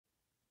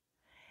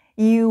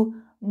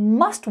You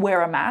must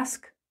wear a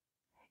mask.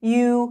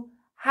 You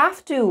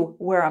have to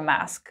wear a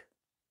mask.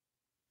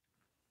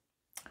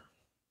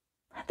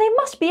 They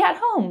must be at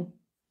home.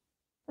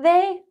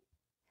 They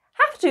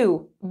have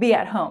to be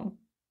at home.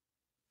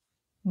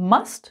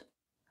 Must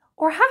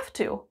or have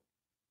to.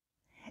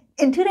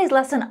 In today's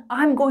lesson,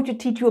 I'm going to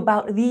teach you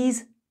about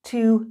these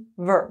two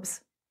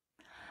verbs.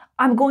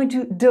 I'm going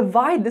to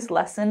divide this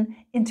lesson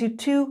into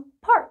two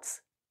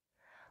parts.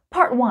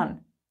 Part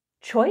 1,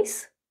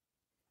 choice.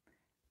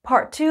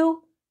 Part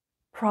 2,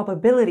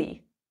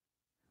 probability.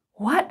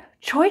 What?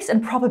 Choice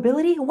and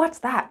probability? What's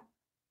that?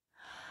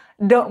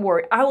 Don't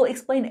worry, I will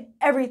explain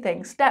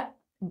everything step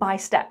by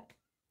step.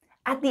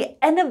 At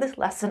the end of this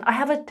lesson, I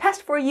have a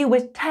test for you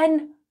with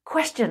 10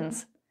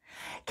 questions.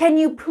 Can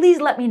you please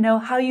let me know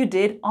how you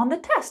did on the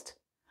test?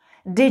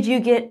 Did you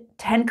get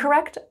 10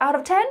 correct out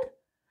of 10?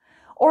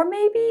 Or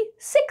maybe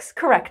 6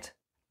 correct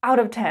out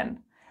of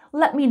 10?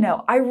 Let me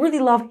know. I really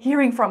love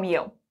hearing from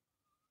you.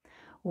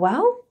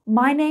 Well,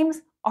 my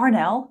name's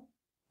Arnel.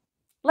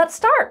 Let's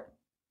start.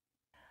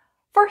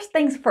 First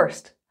things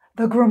first,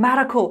 the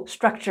grammatical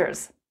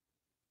structures.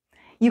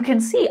 You can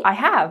see I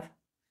have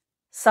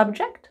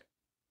subject,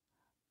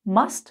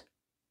 must,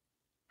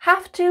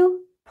 have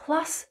to,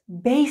 plus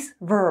base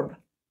verb.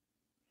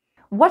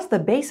 What's the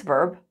base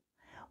verb?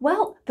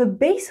 Well, the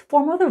base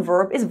form of the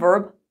verb is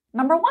verb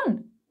number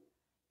 1.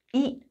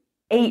 Eat,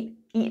 ate,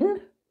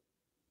 eaten.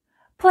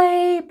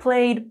 Play,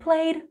 played,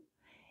 played.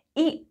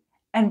 Eat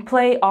and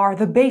play are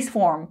the base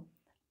form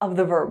of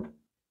the verb.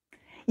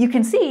 You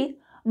can see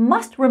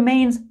must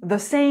remains the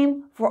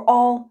same for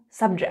all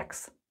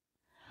subjects.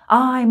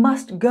 I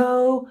must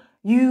go,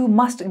 you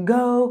must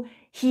go,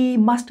 he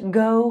must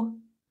go.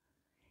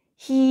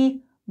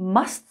 He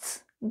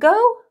musts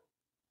go.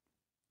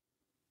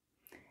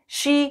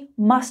 She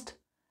must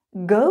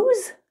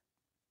goes.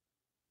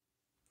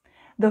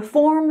 The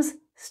forms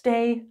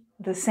stay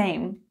the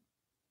same.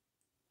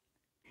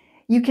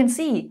 You can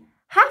see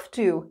have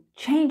to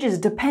changes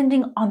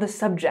depending on the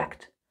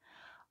subject.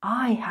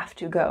 I have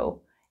to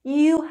go,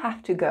 you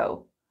have to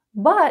go,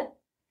 but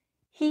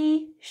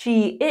he,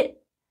 she,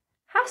 it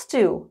has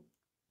to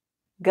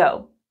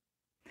go.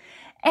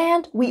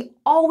 And we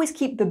always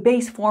keep the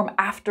base form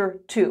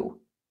after to.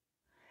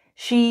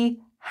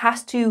 She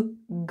has to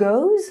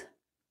goes?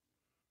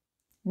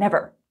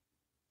 Never.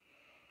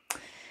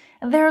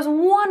 There's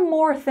one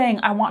more thing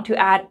I want to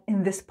add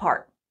in this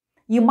part.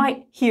 You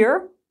might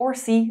hear or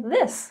see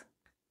this.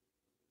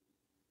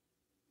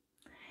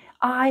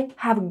 I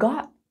have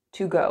got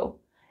to go.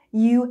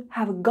 You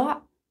have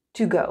got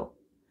to go.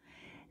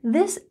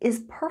 This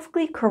is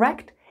perfectly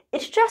correct.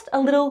 It's just a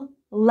little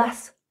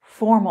less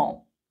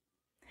formal.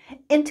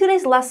 In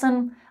today's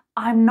lesson,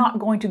 I'm not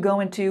going to go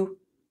into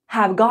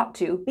have got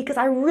to because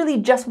I really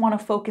just want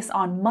to focus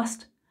on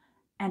must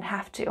and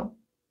have to.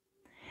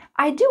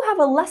 I do have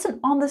a lesson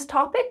on this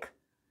topic.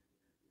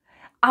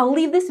 I'll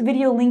leave this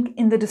video link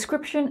in the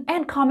description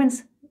and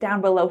comments down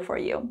below for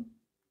you.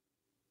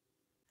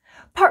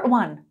 Part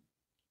 1,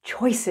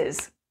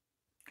 choices.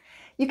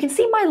 You can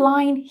see my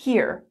line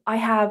here. I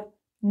have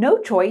no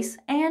choice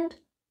and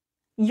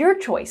your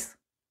choice.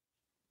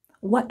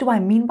 What do I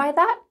mean by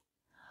that?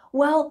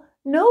 Well,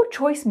 no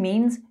choice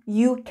means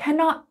you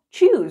cannot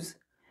choose.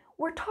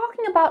 We're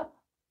talking about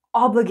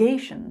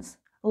obligations,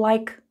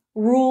 like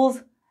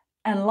rules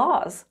and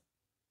laws.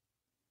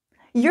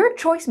 Your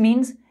choice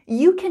means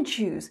you can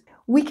choose.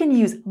 We can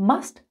use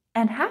must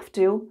and have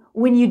to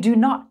when you do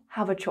not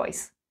have a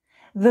choice.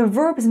 The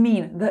verbs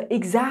mean the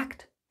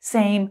exact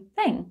same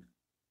thing.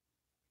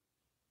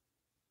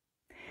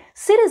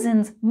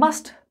 Citizens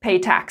must pay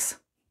tax.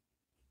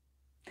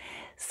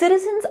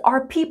 Citizens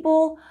are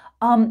people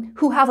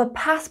who have a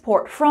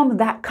passport from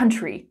that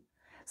country.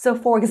 So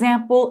for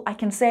example, I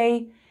can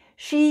say,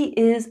 she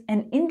is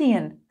an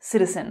Indian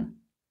citizen.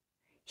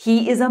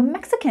 He is a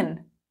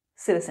Mexican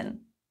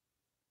citizen.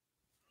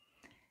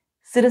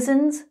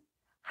 Citizens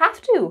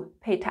have to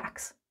pay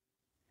tax.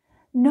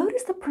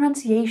 Notice the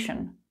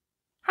pronunciation.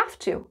 Have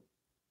to.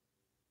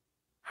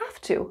 Have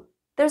to.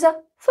 There's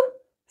a th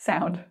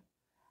sound.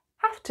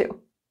 Have to.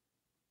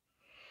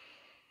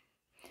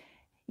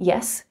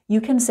 Yes,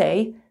 you can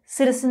say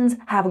citizens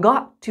have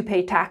got to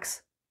pay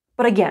tax.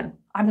 But again,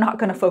 I'm not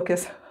going to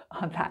focus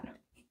on that.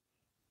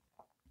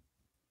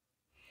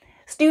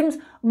 Students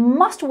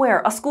must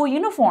wear a school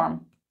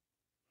uniform.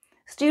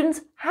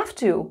 Students have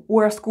to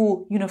wear a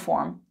school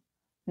uniform.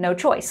 No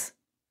choice.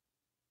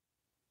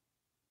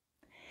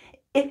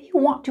 If you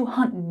want to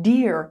hunt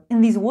deer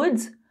in these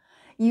woods,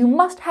 you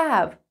must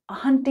have a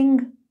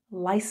hunting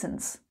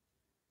license.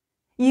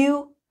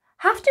 You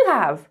have to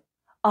have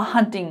a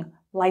hunting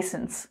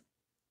license.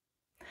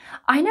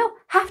 I know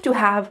have to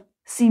have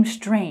seems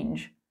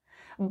strange,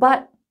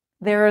 but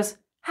there's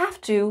have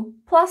to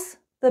plus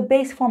the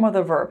base form of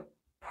the verb.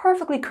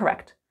 Perfectly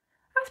correct.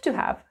 Have to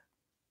have.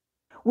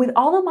 With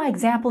all of my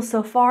examples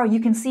so far, you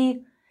can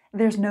see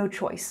there's no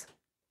choice.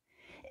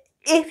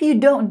 If you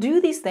don't do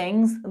these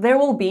things, there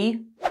will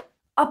be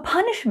a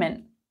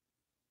punishment.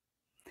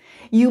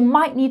 You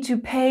might need to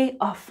pay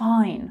a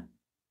fine.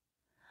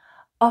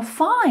 A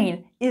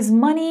fine is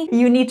money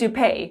you need to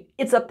pay.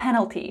 It's a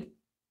penalty.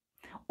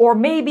 Or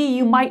maybe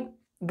you might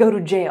go to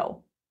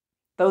jail.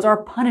 Those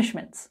are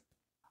punishments.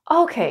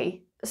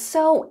 Okay,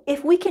 so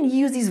if we can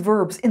use these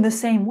verbs in the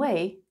same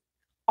way,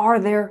 are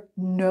there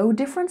no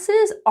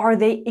differences? Are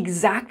they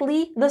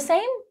exactly the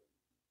same?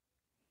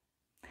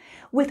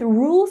 With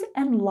rules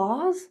and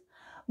laws,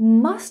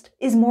 must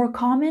is more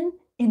common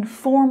in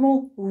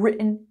formal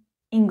written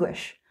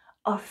English,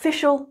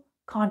 official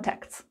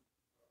contexts.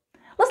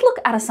 Let's look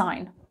at a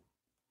sign.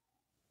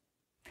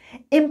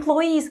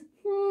 Employees,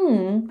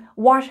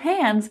 wash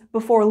hands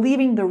before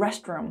leaving the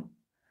restroom.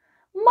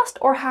 Must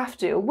or have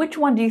to? Which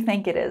one do you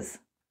think it is?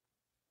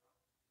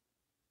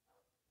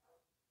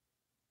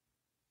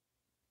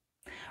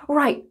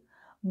 Right,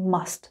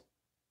 must.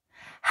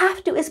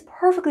 Have to is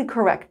perfectly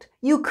correct.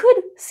 You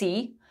could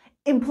see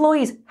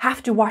employees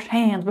have to wash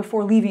hands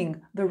before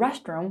leaving the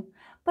restroom,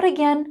 but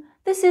again,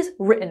 this is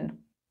written.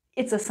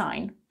 It's a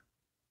sign.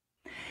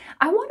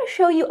 I want to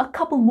show you a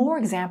couple more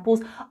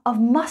examples of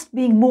must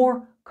being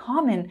more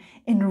common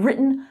in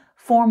written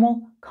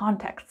formal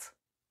contexts.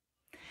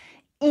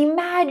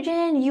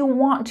 Imagine you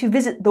want to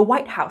visit the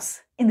White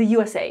House in the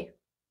USA.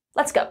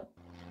 Let's go.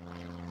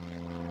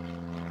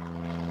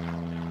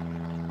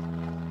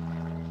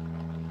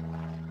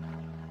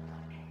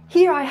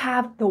 Here I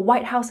have the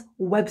White House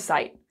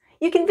website.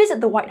 You can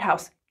visit the White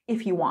House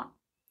if you want.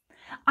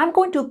 I'm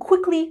going to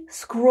quickly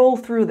scroll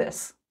through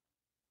this.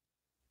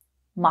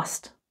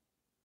 Must.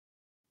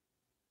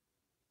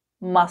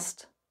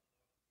 Must.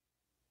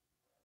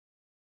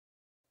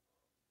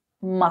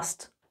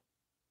 Must.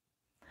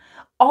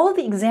 All of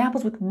the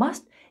examples with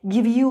must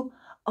give you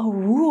a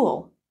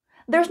rule.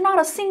 There's not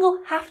a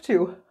single have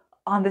to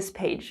on this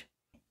page.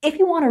 If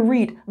you want to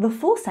read the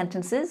full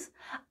sentences,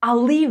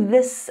 I'll leave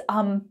this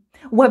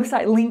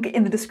website link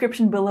in the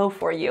description below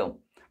for you.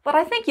 But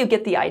I think you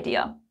get the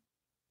idea.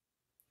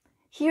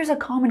 Here's a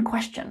common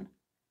question.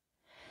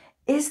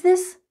 Is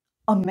this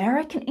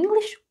American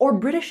English or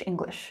British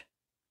English?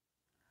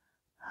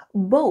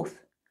 Both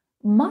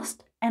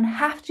must and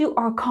have to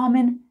are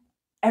common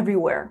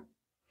everywhere.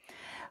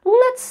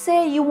 Let's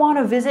say you want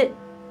to visit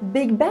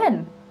Big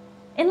Ben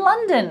in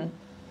London.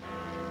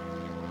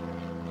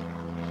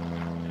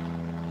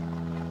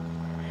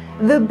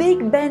 The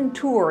Big Ben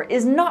tour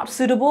is not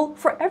suitable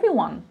for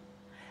everyone.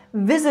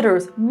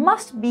 Visitors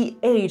must be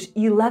aged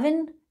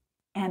 11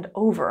 and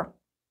over.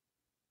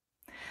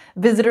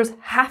 Visitors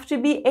have to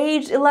be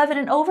aged 11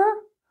 and over?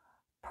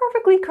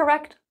 Perfectly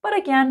correct, but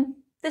again,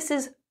 this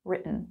is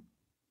written.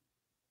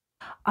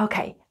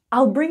 Okay,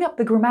 I'll bring up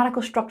the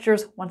grammatical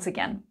structures once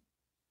again.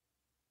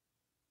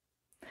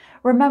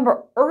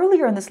 Remember,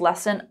 earlier in this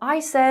lesson, I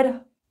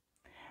said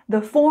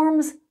the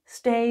forms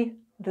stay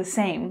the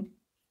same.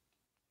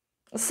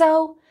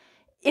 So,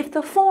 if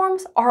the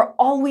forms are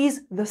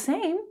always the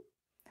same,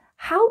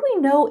 how do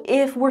we know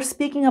if we're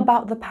speaking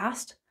about the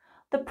past,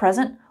 the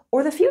present,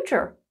 or the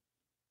future?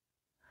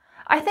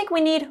 I think we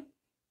need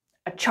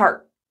a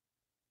chart.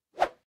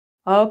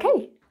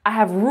 Okay, I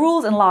have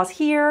rules and laws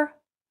here.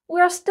 We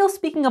are still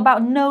speaking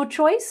about no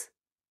choice,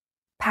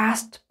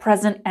 past,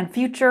 present, and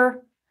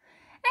future,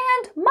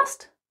 and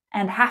must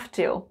and have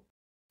to.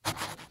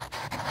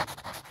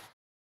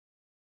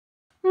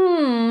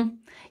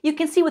 You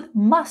can see with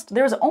must,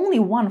 there's only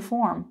one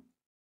form.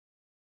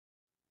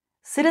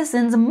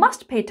 Citizens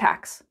must pay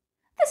tax.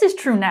 This is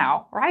true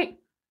now, right?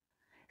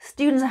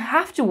 Students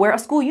have to wear a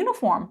school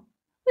uniform.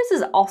 This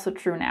is also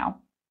true now.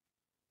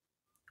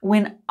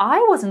 When I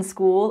was in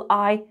school,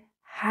 I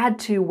had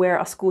to wear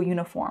a school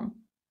uniform.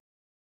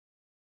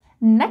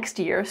 Next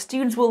year,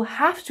 students will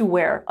have to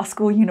wear a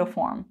school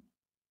uniform.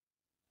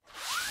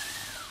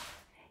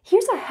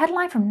 Here's a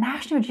headline from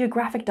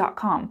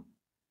nationalgeographic.com.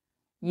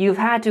 You've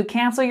had to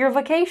cancel your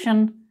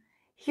vacation.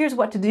 Here's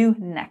what to do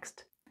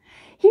next.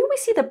 Here we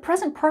see the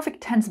present perfect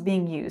tense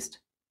being used.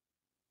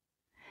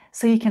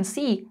 So you can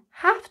see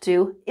have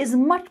to is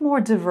much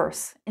more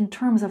diverse in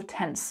terms of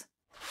tense.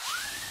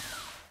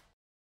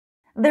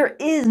 There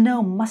is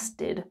no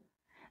musted.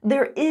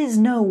 There is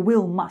no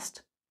will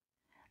must.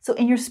 So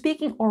in your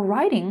speaking or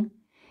writing,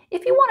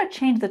 if you want to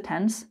change the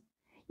tense,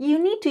 you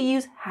need to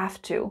use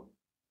have to.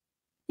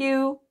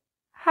 You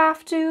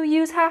have to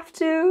use have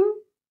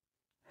to.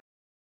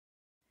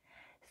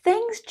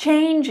 Things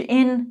change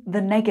in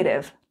the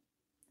negative.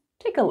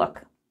 Take a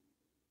look.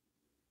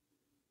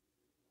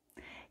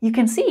 You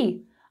can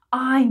see,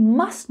 I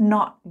must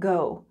not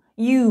go.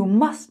 You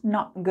must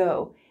not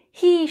go.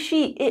 He,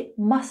 she, it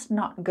must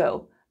not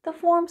go. The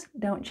forms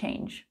don't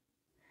change.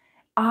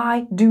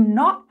 I do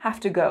not have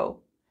to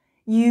go.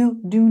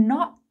 You do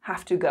not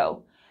have to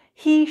go.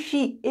 He,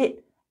 she,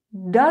 it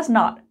does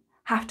not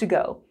have to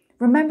go.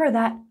 Remember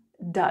that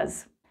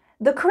does.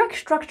 The correct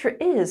structure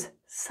is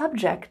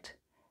subject,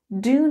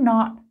 do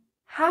not,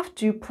 have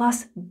to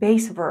plus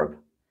base verb.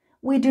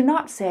 We do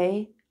not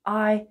say,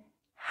 I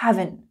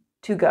haven't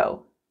to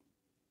go.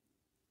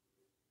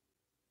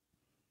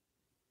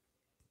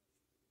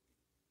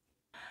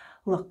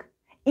 Look,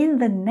 in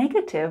the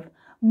negative,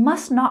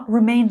 must not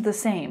remain the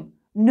same.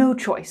 No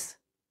choice.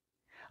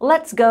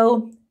 Let's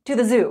go to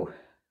the zoo.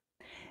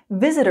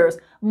 Visitors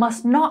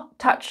must not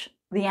touch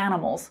the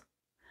animals.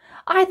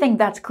 I think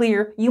that's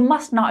clear. You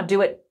must not do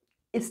it.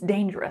 It's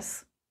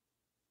dangerous.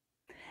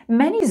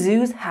 Many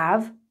zoos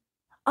have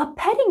a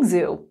petting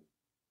zoo.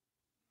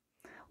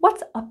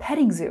 What's a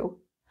petting zoo?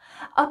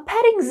 A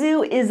petting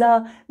zoo is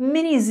a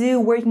mini zoo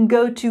where you can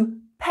go to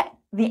pet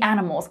the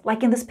animals,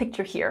 like in this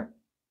picture here.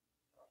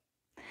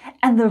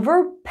 And the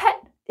verb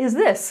pet is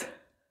this.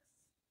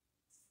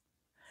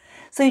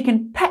 So you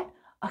can pet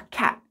a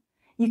cat.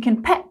 You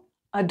can pet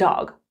a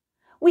dog.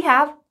 We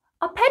have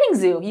a petting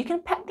zoo. You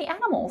can pet the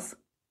animals.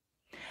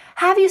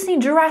 Have you seen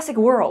Jurassic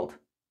World?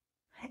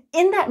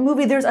 In that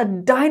movie, there's a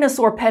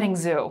dinosaur petting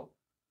zoo.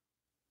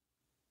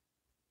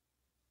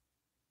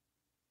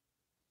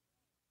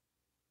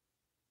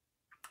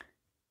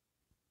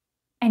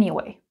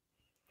 Anyway,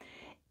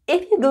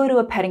 if you go to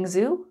a petting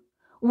zoo,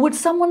 would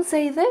someone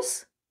say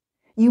this?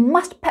 You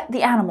must pet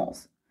the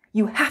animals.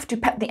 You have to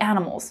pet the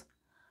animals.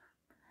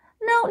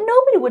 No,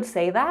 nobody would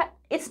say that.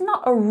 It's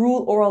not a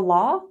rule or a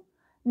law.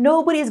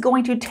 Nobody is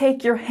going to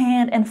take your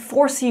hand and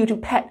force you to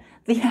pet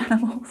the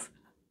animals.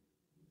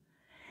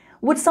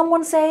 Would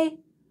someone say,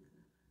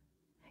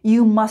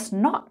 you must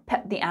not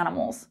pet the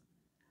animals?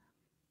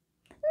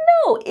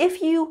 No,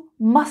 if you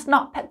must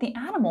not pet the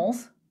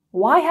animals,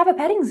 why have a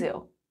petting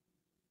zoo?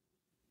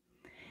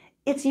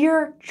 It's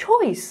your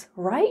choice,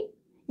 right?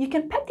 You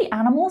can pet the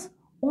animals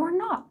or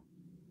not.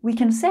 We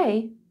can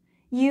say,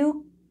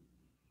 you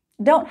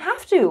don't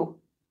have to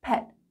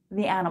pet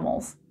the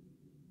animals.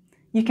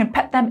 You can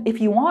pet them if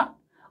you want,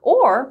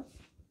 or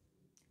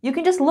you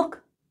can just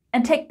look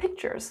and take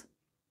pictures.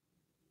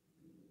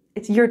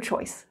 It's your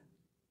choice.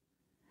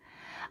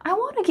 I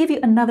want to give you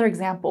another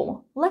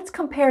example. Let's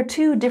compare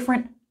two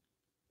different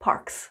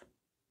parks.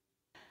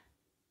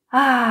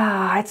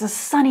 It's a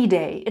sunny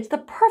day. It's the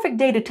perfect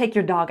day to take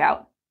your dog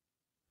out.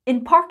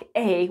 In Park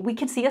A, we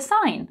can see a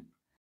sign.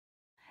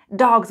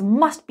 Dogs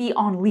must be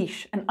on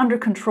leash and under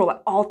control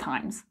at all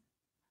times.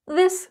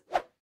 This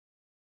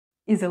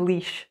is a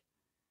leash.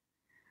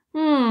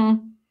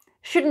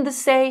 Shouldn't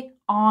this say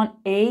on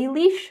a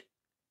leash?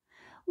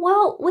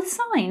 Well, with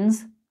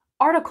signs,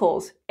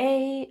 articles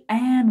a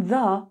and the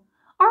are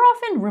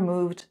often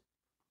removed.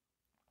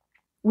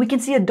 We can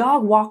see a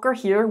dog walker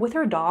here with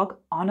her dog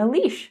on a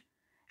leash.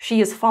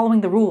 She is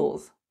following the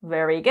rules.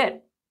 Very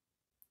good.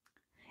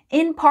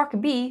 In Park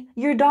B,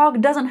 your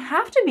dog doesn't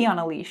have to be on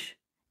a leash.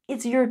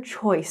 It's your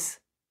choice.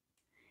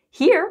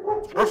 Here,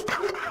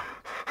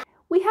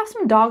 we have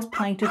some dogs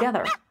playing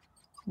together.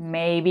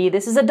 Maybe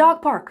this is a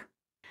dog park.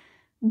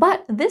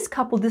 But this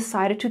couple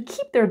decided to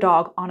keep their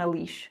dog on a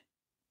leash.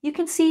 You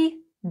can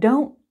see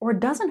don't or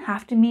doesn't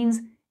have to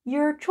means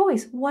your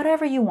choice,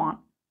 whatever you want.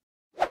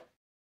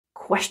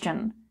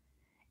 Question: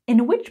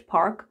 in which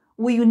park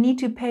will you need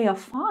to pay a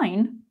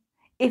fine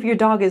if your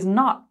dog is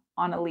not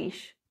on a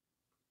leash?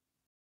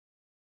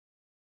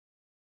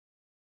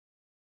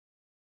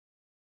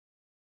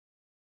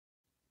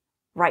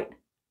 Right,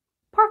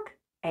 Park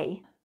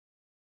A.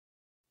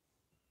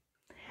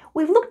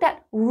 We've looked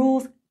at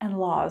rules and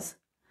laws,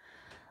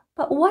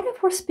 but what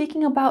if we're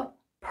speaking about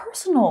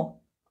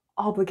personal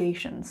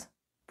obligations?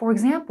 For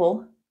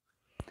example,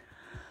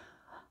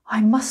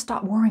 I must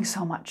stop worrying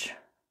so much.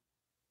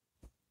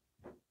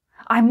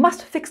 I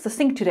must fix the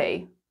sink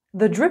today.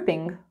 The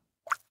dripping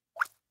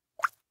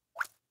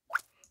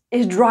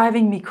is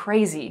driving me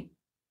crazy.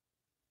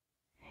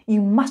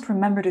 You must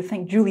remember to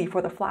thank Julie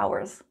for the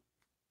flowers.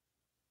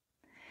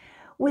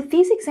 With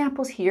these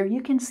examples here,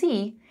 you can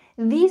see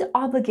these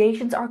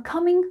obligations are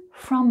coming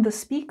from the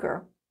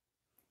speaker.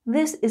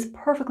 This is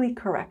perfectly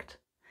correct.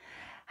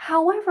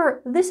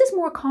 However, this is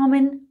more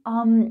common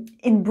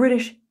in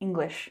British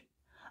English.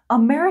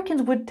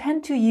 Americans would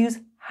tend to use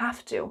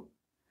have to.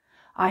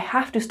 I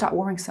have to stop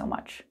worrying so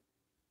much.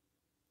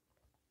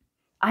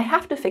 I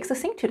have to fix the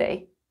sink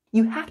today.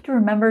 You have to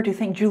remember to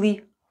thank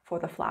Julie for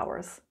the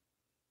flowers.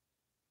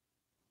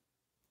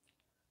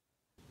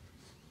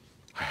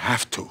 I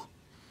have to.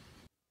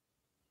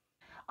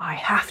 I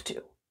have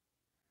to.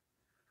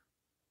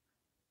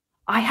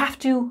 I have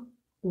to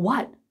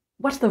what?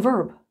 What's the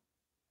verb?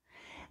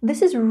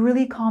 This is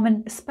really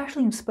common,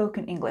 especially in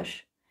spoken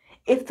English.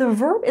 If the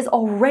verb is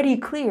already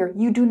clear,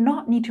 you do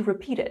not need to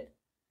repeat it.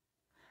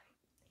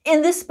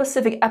 In this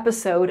specific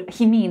episode,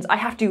 he means I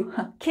have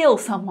to kill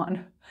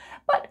someone.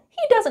 But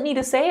he doesn't need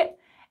to say it.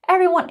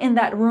 Everyone in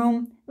that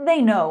room,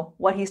 they know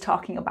what he's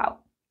talking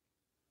about.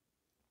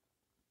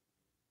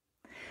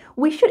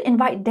 We should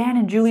invite Dan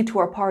and Julie to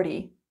our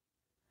party.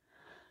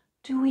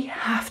 Do we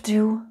have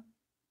to?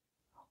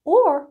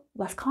 Or,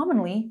 less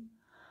commonly,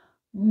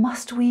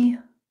 must we?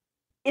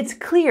 It's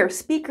clear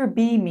speaker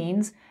B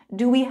means,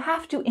 do we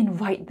have to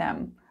invite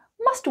them?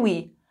 Must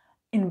we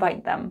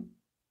invite them?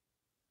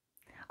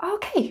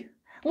 Okay,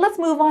 let's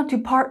move on to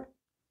part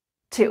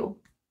 2.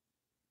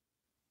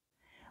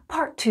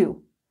 Part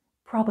 2,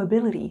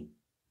 probability.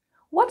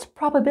 What's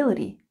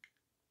probability?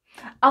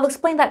 I'll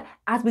explain that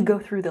as we go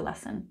through the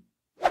lesson.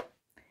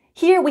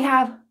 Here we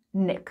have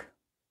Nick.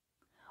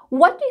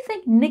 What do you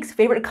think Nick's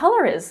favorite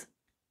color is?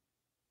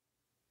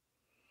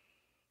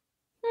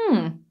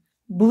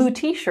 Blue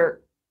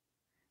t-shirt,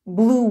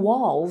 blue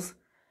walls,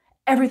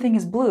 everything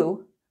is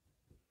blue.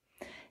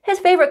 His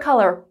favorite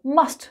color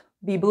must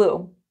be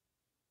blue.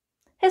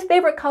 His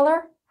favorite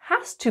color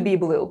has to be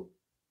blue.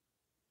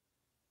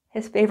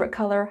 His favorite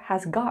color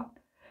has got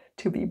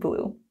to be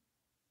blue.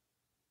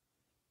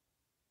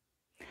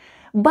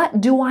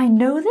 But do I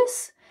know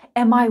this?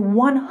 Am I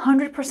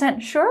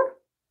 100% sure?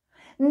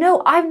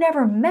 No, I've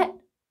never met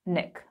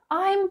Nick.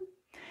 I'm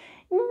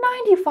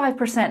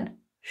 95%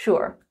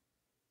 sure.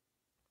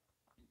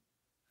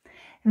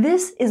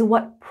 This is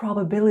what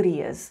probability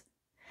is.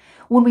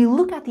 When we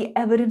look at the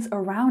evidence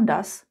around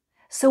us,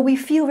 so we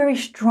feel very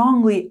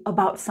strongly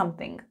about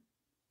something.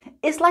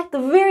 It's like the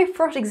very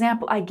first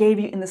example I gave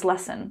you in this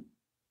lesson.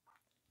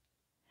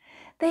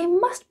 They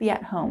must be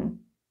at home.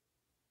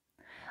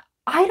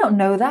 I don't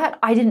know that.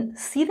 I didn't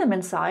see them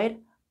inside,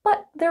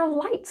 but their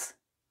lights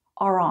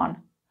are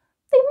on.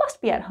 They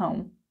must be at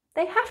home.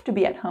 They have to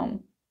be at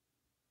home.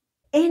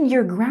 In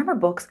your grammar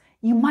books,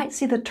 you might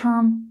see the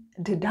term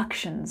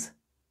deductions.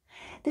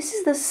 This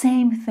is the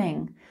same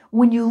thing.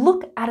 When you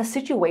look at a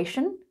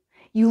situation,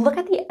 you look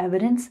at the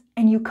evidence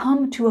and you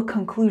come to a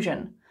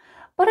conclusion.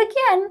 But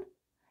again,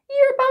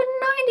 you're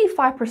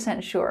about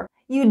 95% sure.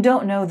 You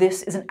don't know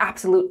this is an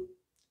absolute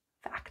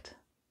fact.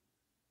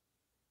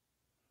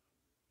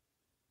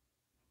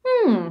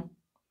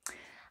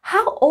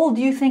 How old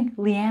do you think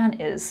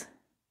Leanne is?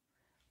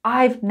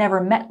 I've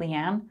never met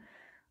Leanne.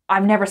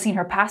 I've never seen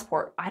her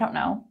passport. I don't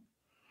know.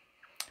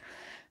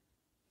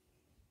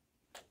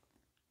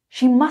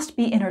 She must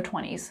be in her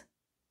 20s.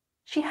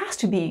 She has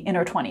to be in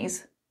her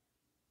 20s.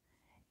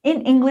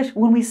 In English,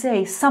 when we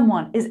say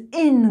someone is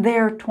in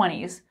their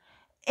 20s,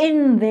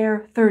 in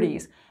their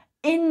 30s,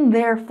 in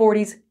their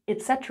 40s,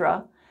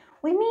 etc.,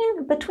 we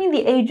mean between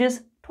the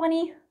ages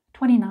 20,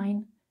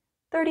 29,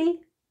 30,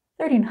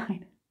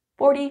 39,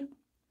 40,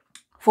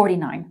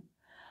 49.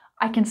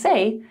 I can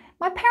say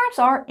my parents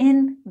are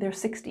in their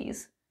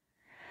 60s.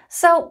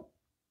 So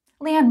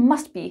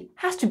Leanne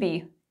has to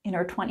be in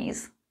her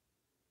 20s.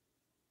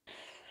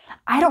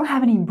 I don't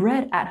have any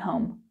bread at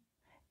home.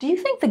 Do you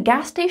think the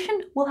gas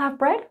station will have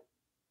bread?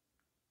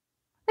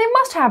 They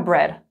must have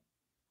bread.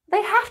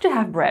 They have to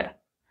have bread.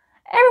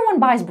 Everyone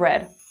buys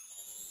bread.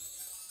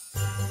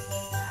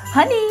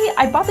 Honey,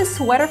 I bought this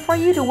sweater for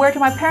you to wear to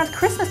my parents'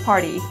 Christmas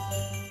party.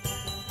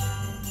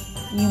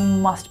 You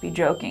must be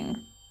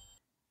joking.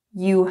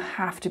 You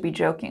have to be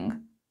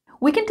joking.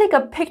 We can take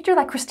a picture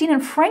like Christine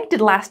and Frank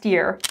did last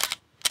year.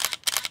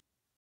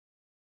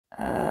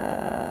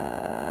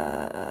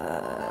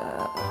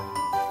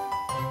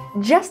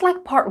 Just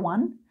like part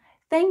 1,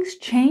 things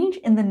change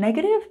in the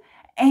negative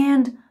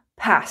and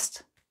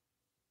past.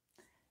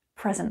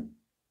 Present.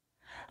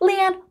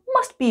 Leanne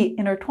must be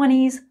in her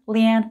 20s.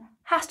 Leanne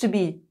has to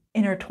be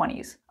in her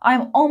 20s.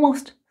 I'm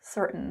almost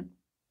certain.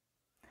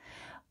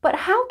 But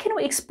how can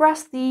we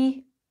express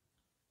the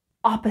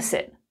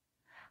opposite?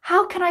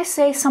 How can I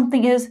say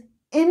something is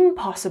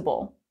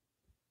impossible?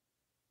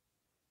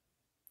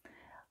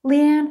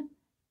 Leanne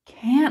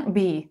can't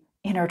be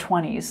in her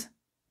 20s.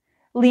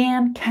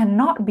 Leanne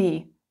cannot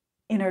be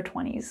in her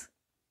 20s.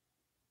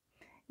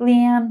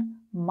 Leanne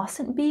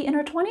mustn't be in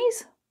her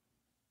 20s.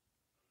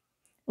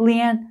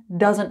 Leanne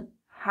doesn't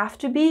have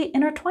to be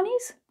in her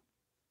 20s.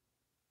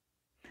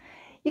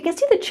 You can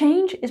see the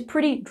change is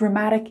pretty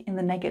dramatic in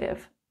the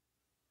negative.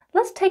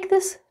 Let's take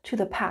this to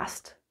the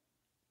past.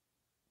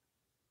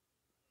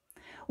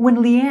 When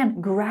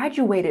Leanne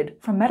graduated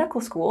from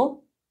medical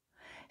school,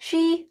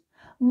 she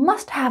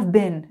must have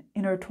been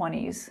in her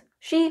 20s.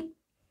 She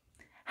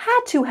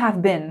had to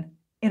have been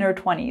in her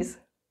 20s.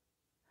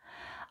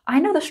 I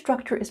know the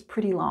structure is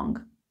pretty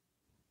long.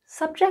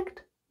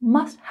 Subject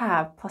must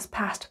have plus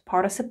past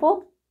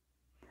participle.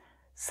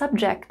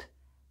 Subject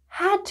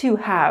had to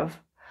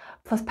have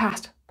plus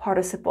past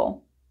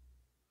participle.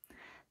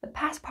 The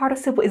past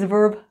participle is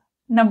verb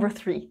number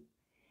 3.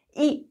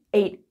 Eat,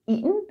 ate,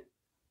 eaten.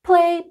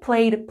 Play,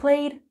 played,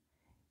 played.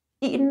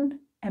 Eaten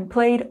and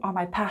played are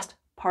my past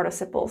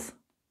participles.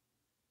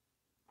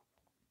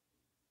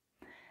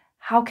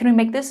 How can we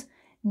make this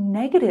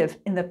negative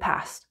in the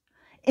past?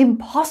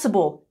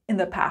 Impossible in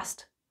the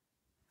past.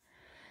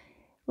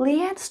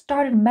 Leanne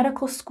started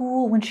medical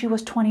school when she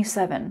was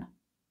 27.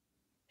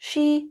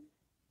 She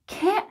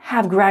can't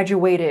have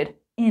graduated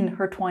in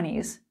her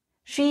 20s.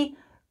 She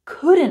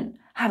couldn't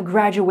have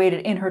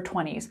graduated in her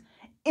 20s.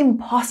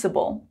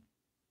 Impossible.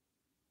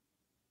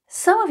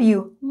 Some of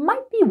you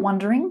might be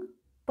wondering,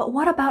 but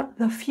what about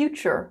the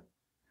future?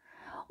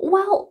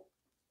 Well,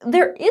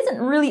 there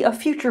isn't really a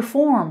future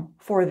form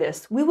for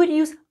this. We would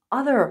use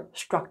other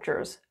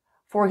structures.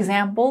 For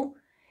example,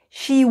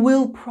 she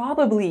will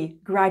probably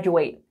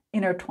graduate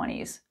in her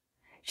 20s.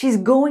 She's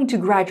going to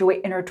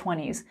graduate in her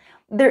 20s.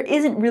 There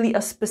isn't really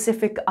a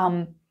specific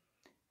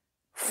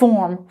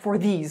form for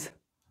these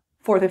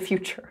for the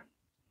future.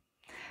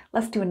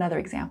 Let's do another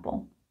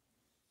example.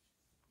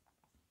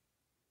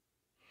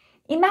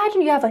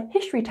 Imagine you have a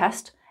history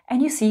test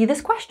and you see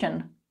this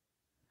question.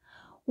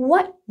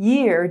 What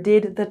year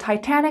did the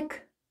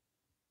Titanic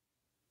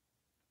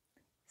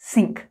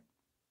sink?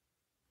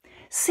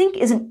 Sink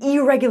is an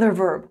irregular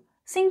verb.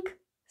 Sink,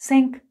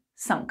 sank,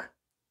 sunk.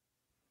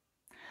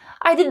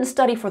 I didn't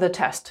study for the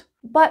test,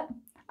 but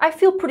I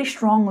feel pretty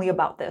strongly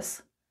about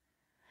this.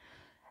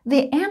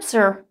 The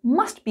answer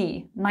must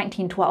be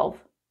 1912.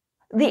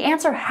 The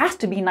answer has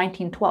to be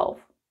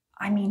 1912.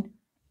 I mean,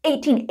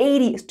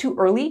 1880 is too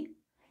early.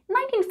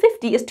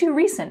 1950 is too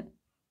recent.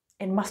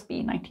 It must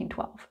be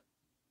 1912.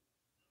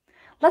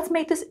 Let's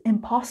make this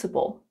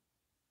impossible.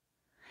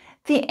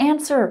 The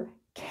answer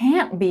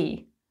can't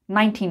be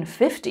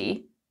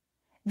 1950.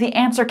 The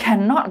answer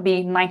cannot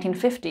be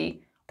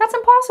 1950. That's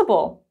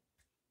impossible.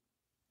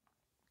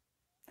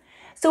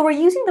 So we're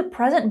using the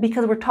present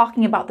because we're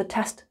talking about the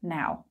test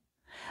now.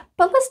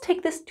 But let's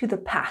take this to the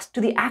past,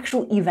 to the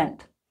actual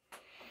event.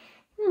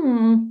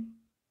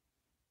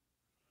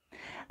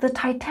 The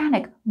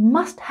Titanic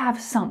must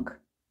have sunk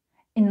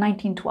in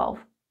 1912.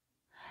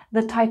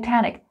 The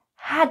Titanic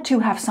had to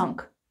have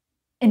sunk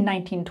in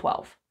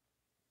 1912.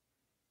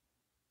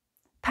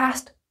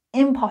 Past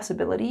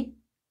impossibility.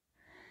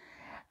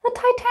 The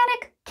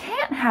Titanic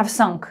can't have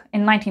sunk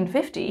in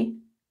 1950.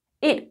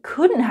 It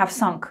couldn't have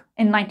sunk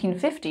in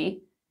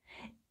 1950.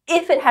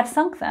 If it had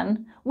sunk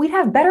then, we'd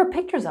have better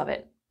pictures of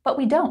it, but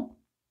we don't.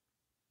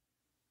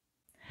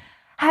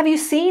 Have you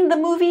seen the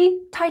movie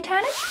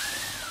Titanic?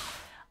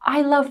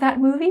 I love that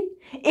movie.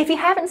 If you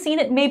haven't seen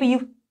it, maybe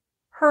you've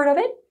heard of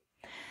it.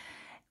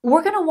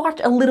 We're going to watch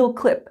a little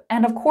clip,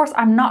 and of course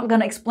I'm not going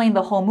to explain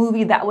the whole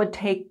movie. That would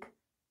take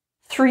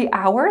 3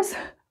 hours,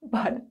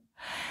 but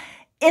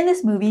in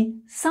this movie,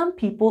 some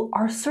people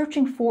are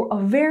searching for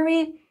a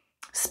very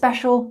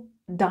special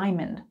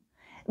diamond.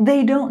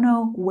 They don't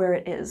know where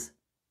it is.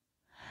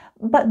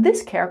 But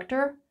this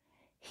character,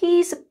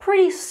 he's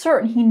pretty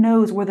certain he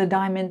knows where the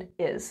diamond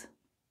is.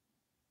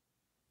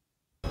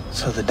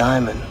 So the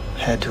diamond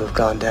had to have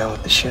gone down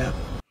with the ship.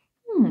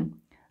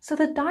 So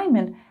the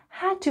diamond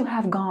had to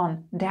have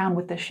gone down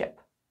with the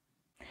ship.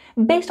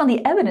 Based on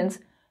the evidence,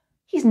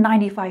 he's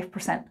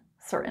 95%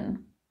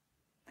 certain.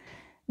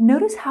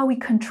 Notice how he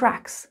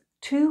contracts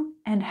to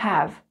and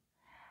have.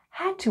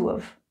 Had to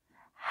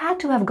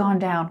have gone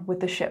down with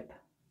the ship.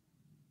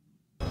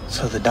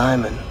 So the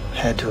diamond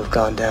had to have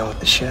gone down with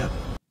the ship.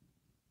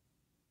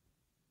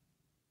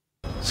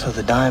 So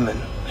the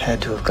diamond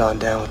had to have gone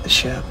down with the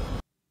ship.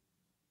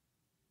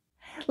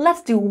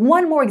 Let's do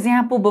one more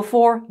example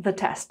before the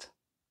test.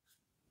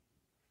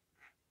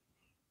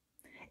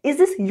 Is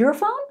this your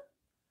phone?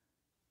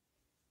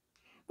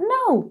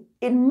 No,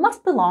 it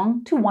must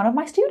belong to one of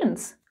my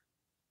students.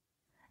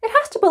 It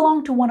has to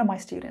belong to one of my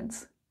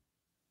students.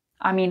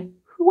 I mean,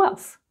 who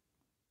else?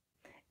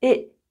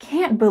 It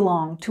can't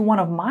belong to one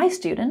of my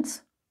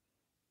students.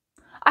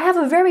 I have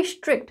a very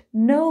strict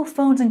no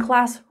phones in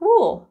class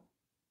rule.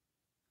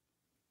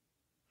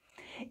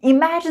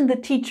 Imagine the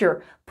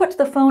teacher puts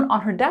the phone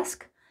on her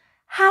desk,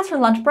 has her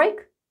lunch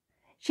break.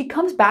 She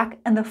comes back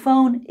and the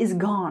phone is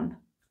gone.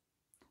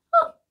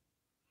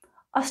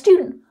 A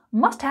student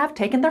must have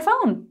taken their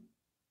phone.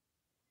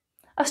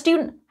 A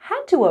student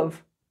had to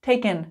have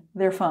taken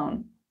their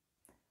phone.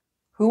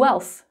 Who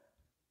else?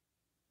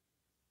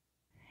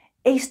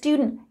 A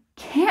student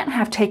can't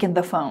have taken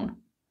the phone.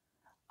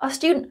 A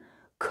student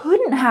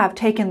couldn't have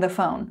taken the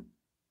phone.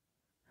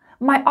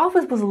 My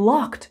office was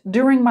locked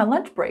during my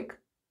lunch break.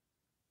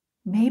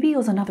 Maybe it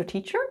was another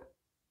teacher?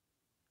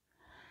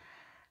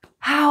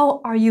 How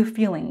are you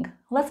feeling?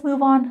 Let's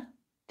move on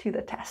to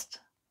the test.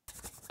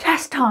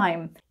 Test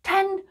time!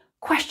 10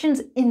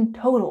 questions in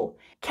total.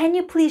 Can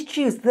you please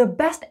choose the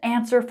best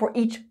answer for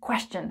each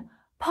question?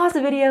 Pause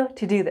the video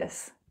to do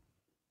this.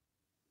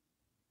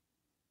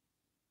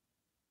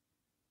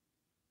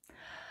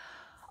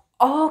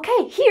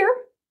 Okay, here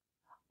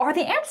are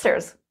the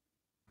answers.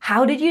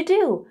 How did you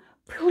do?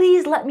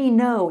 Please let me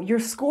know your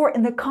score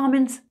in the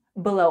comments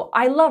below.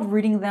 I love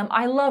reading them.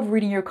 I love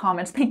reading your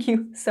comments. Thank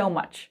you so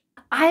much.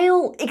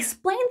 I'll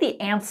explain the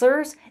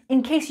answers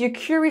in case you're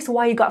curious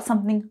why you got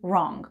something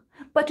wrong.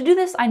 But to do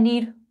this, I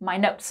need my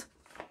notes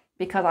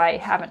because I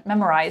haven't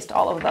memorized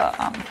all of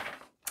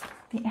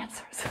the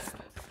answers.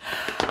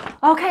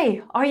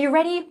 Okay, are you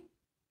ready?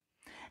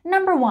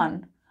 Number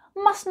 1,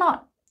 must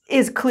not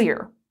is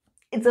clear.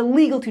 It's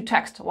illegal to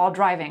text while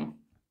driving.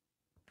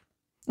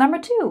 Number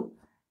 2,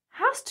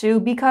 has to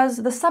because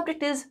the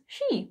subject is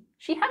she.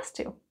 She has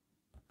to.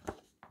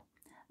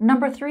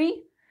 Number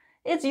 3,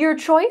 it's your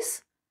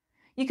choice.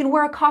 You can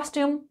wear a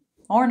costume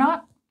or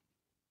not.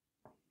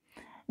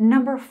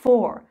 Number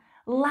 4,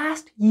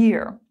 last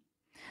year.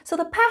 So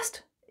the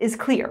past is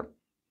clear.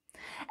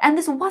 And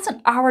this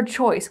wasn't our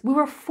choice. We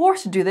were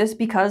forced to do this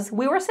because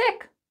we were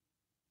sick.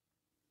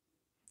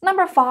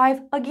 Number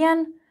 5,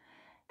 again,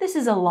 this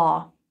is a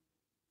law.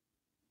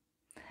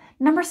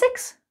 Number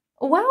 6,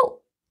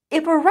 well,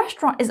 if a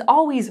restaurant is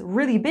always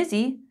really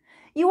busy,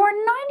 you are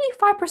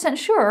 95%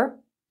 sure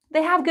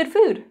they have good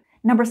food.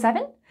 Number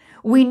 7,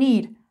 we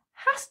need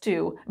has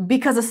to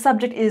because the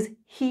subject is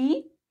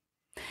he.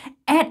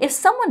 And if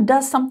someone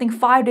does something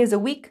 5 days a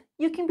week,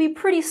 you can be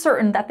pretty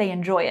certain that they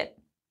enjoy it.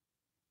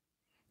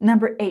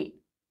 Number 8,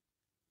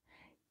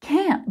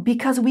 can't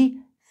because we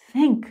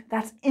think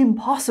that's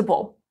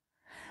impossible.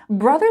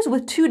 Brothers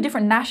with two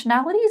different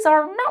nationalities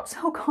are not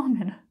so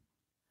common.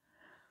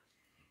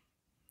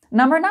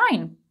 Number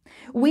 9.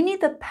 We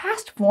need the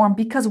past form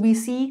because we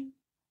see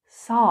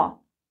saw.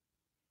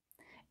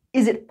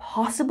 Is it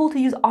possible to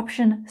use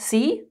option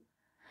C?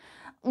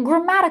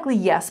 Grammatically,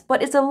 yes,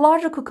 but it's a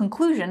logical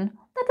conclusion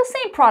that the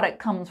same product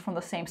comes from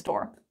the same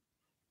store.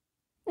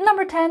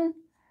 Number 10.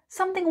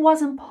 Something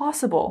wasn't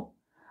possible.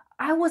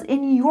 I was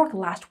in New York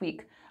last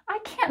week. I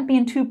can't be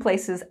in two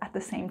places at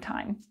the same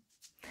time.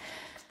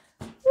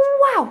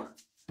 Wow!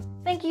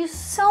 Thank you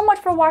so much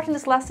for watching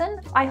this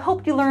lesson. I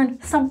hope you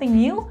learned something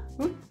new.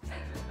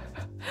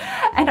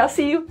 And I'll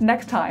see you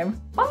next time.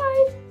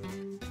 Bye!